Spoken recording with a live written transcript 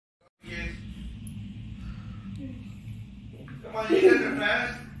Come on, you guys are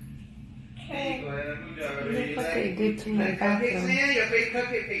fast. Okay. Go ahead, look what they did to my bathroom. Your fake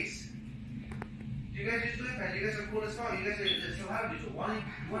cupcake face. You guys just do it, man. You guys are cool as fuck. You guys are so happy. So one of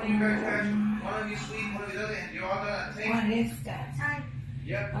you guys trash, one of you sweet, one of the other, and you're all done at the same. What is that?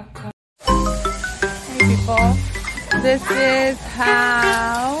 Yep. Okay. Hey people, this is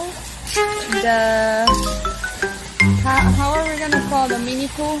how are we gonna call the mini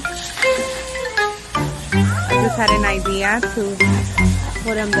pool? I just had an idea to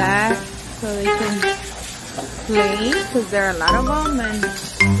put them there so they can play, because there are a lot of them and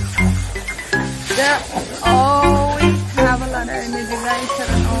they always have a lot of energy, guys. I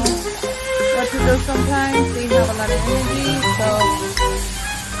don't know what to do sometimes. They have a lot of energy, so this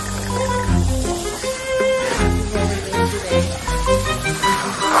is what we're doing today.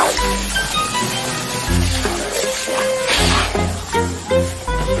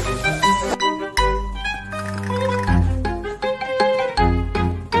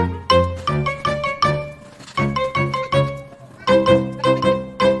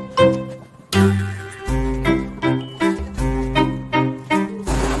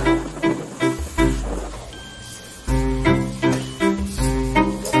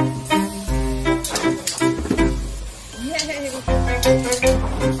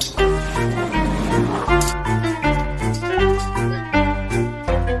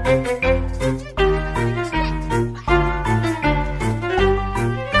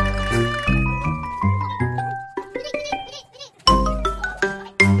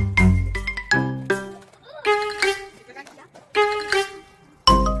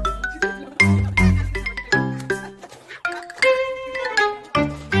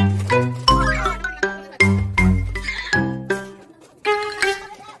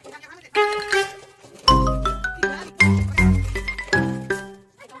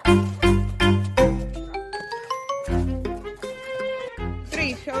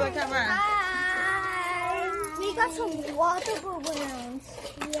 Show the camera. Hi. We got some water balloons.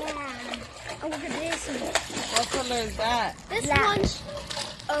 Yeah. Oh, look at this one. What color is that? This one's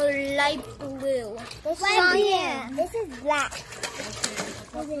a light blue. This one here. This is black.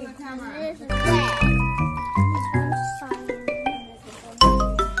 Show the camera. This is black.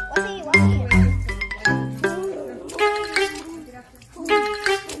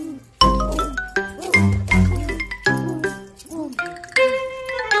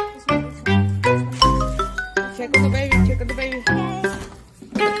 Check on the baby, check on the baby. Okay.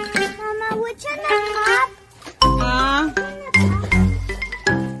 Mama, which on the top?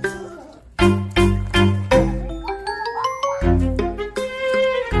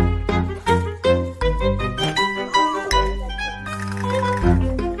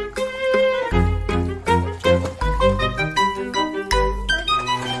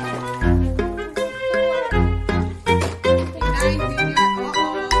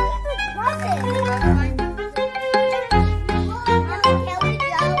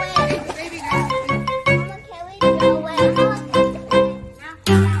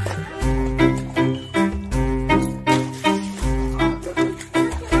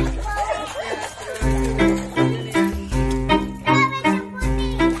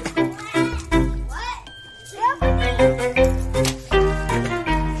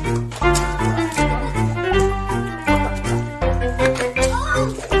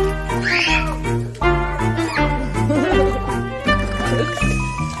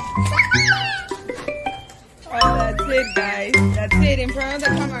 That's it, guys. That's it. In front of the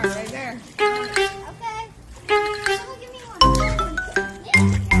camera, right there. Okay. Someone give me one. We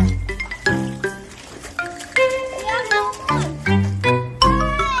have no more.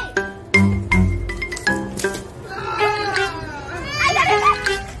 I got it. Look, I got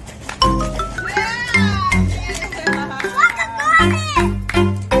it.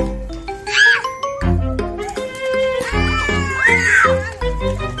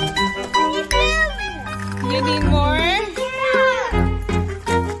 You need more?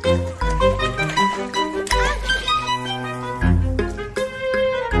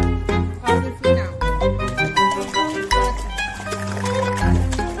 How does it now?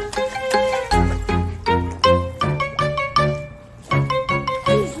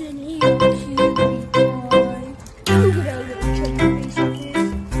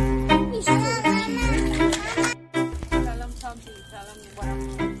 Tell them something. Tell them what I'm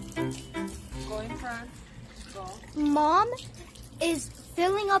doing. Go in front. Go. Mom is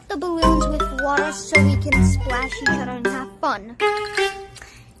filling up the balloons with water so we can splash each other and have fun.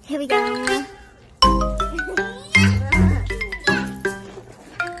 Here we go.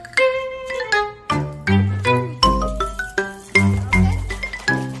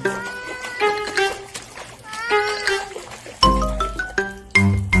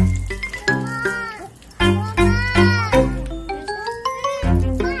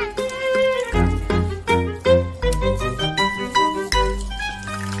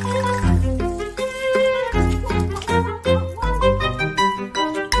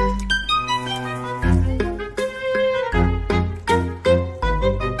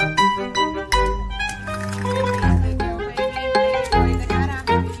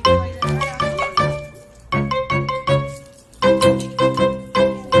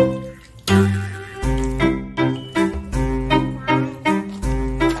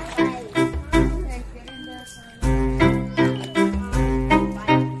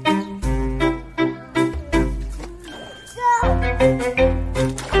 Right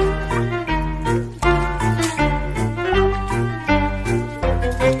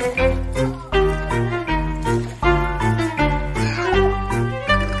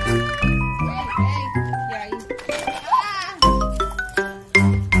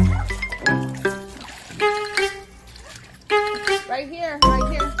here,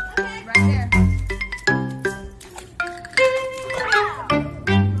 right here, right there.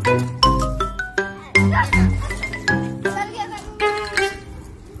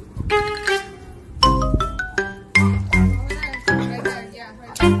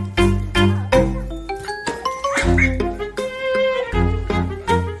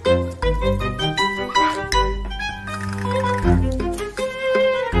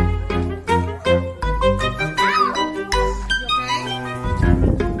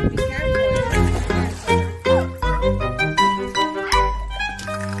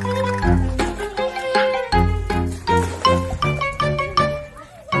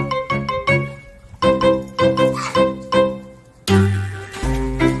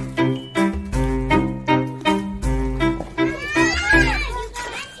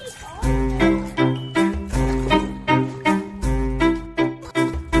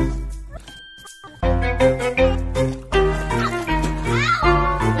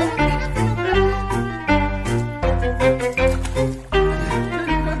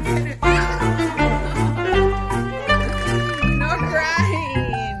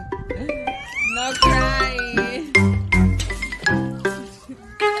 No crying.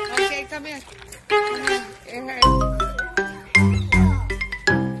 Okay, come here. Come here. It hurts.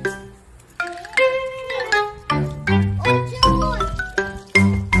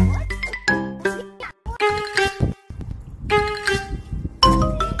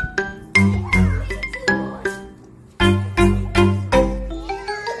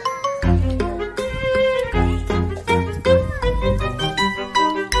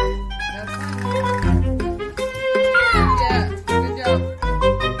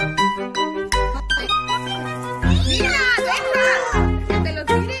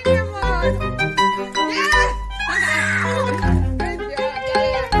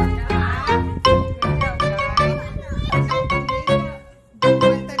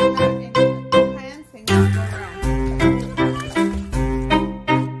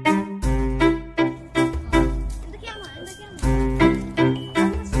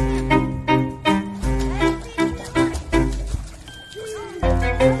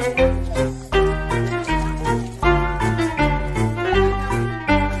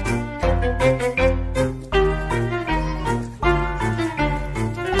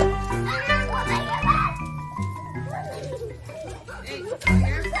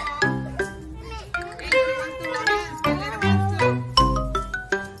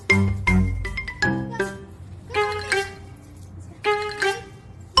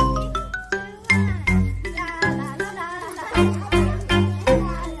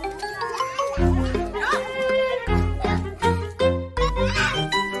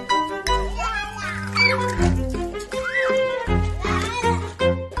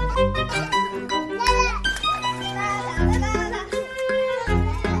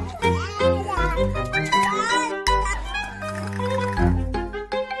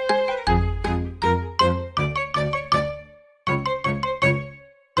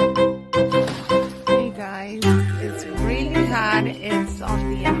 It's really hot. It's on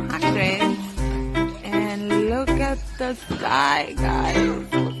the 100s, and look at the sky, guys.